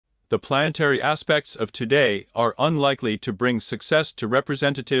The planetary aspects of today are unlikely to bring success to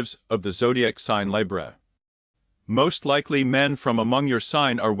representatives of the zodiac sign Libra. Most likely men from among your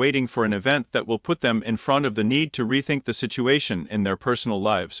sign are waiting for an event that will put them in front of the need to rethink the situation in their personal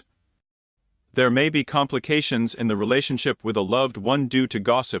lives. There may be complications in the relationship with a loved one due to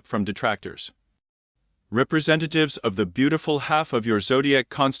gossip from detractors. Representatives of the beautiful half of your zodiac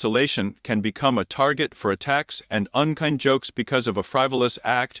constellation can become a target for attacks and unkind jokes because of a frivolous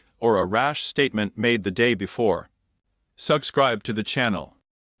act or a rash statement made the day before. Subscribe to the channel.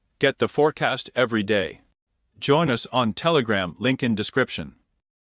 Get the forecast every day. Join us on Telegram, link in description.